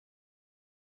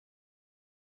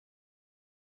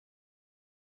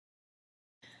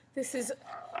This is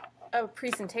a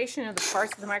presentation of the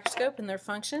parts of the microscope and their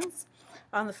functions.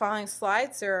 On the following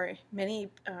slides there are many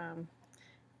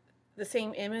the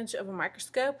same image of a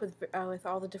microscope with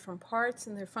all the different parts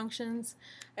and their functions.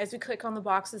 As we click on the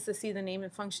boxes to see the name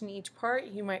and function of each part,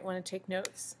 you might want to take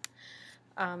notes.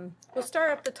 We'll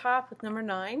start up the top with number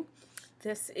 9.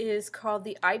 This is called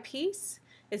the eyepiece.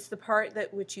 It's the part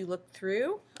that which you look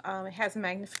through. It has a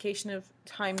magnification of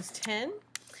times 10.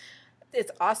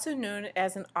 It's also known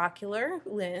as an ocular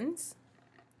lens.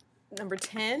 Number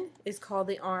 10 is called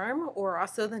the arm, or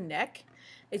also the neck.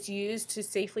 It's used to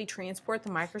safely transport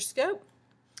the microscope.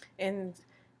 And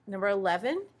number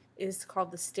 11 is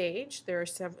called the stage. There are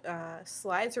several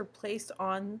slides are placed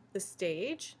on the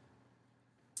stage.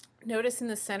 Notice in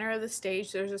the center of the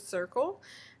stage there's a circle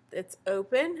that's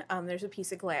open. There's a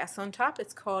piece of glass on top.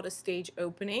 It's called a stage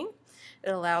opening.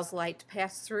 It allows light to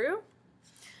pass through.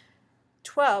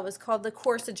 12 is called the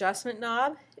coarse adjustment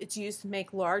knob. It's used to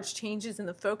make large changes in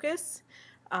the focus.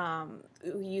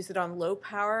 We use it on low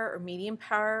power or medium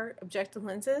power objective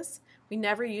lenses. We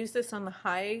never use this on the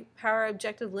high power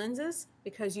objective lenses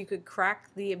because you could crack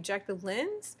the objective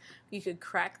lens, you could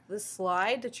crack the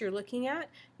slide that you're looking at,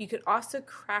 you could also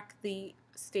crack the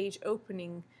stage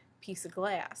opening piece of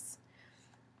glass.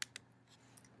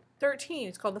 13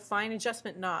 is called the fine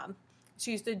adjustment knob. It's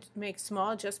used to make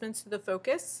small adjustments to the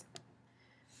focus.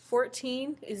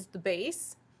 14 is the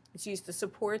base. It's used to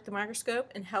support the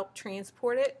microscope and help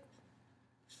transport it.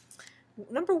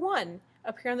 Number 1,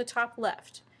 up here on the top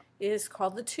left, is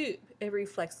called the tube. It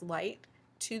reflects light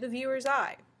to the viewer's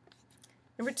eye.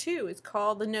 Number 2 is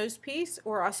called the nose piece,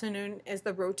 or also known as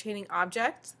the rotating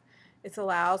object. It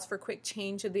allows for quick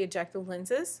change of the objective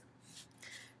lenses.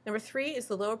 Number 3 is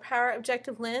the lower power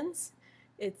objective lens.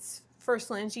 It's first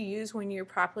lens you use when you're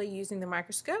properly using the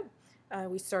microscope.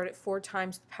 We start at 4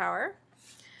 times the power.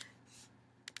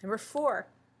 Number 4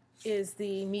 is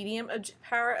the medium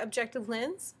power objective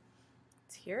lens.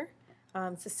 It's here.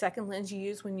 It's the second lens you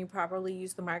use when you properly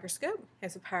use the microscope. It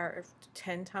has a power of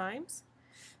 10 times.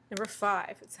 Number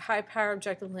 5, it's a high power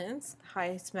objective lens, the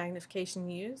highest magnification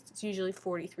used. It's usually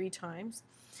 43 times.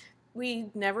 We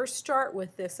never start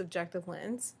with this objective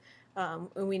lens, and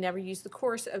we never use the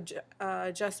coarse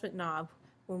adjustment knob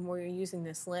when we're using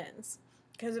this lens.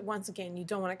 Because once again, you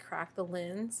don't want to crack the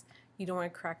lens, you don't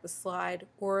want to crack the slide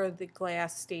or the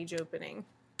glass stage opening.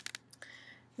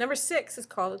 Number 6 is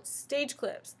called stage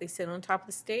clips. They sit on top of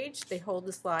the stage, they hold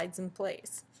the slides in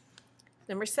place.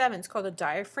 Number 7 is called a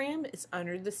diaphragm. It's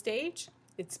under the stage.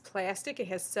 It's plastic. It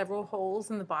has several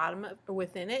holes in the bottom or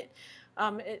within it.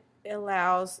 It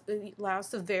allows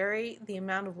to vary the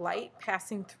amount of light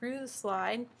passing through the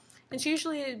slide. It's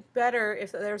usually better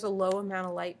if there's a low amount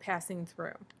of light passing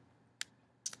through.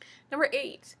 Number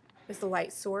 8 is the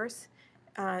light source.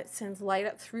 It sends light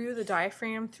up through the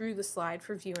diaphragm through the slide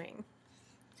for viewing.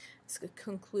 This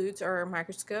concludes our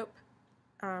microscope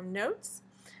notes.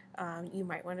 You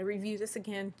might want to review this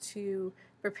again to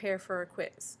prepare for a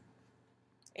quiz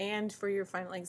and for your final exam.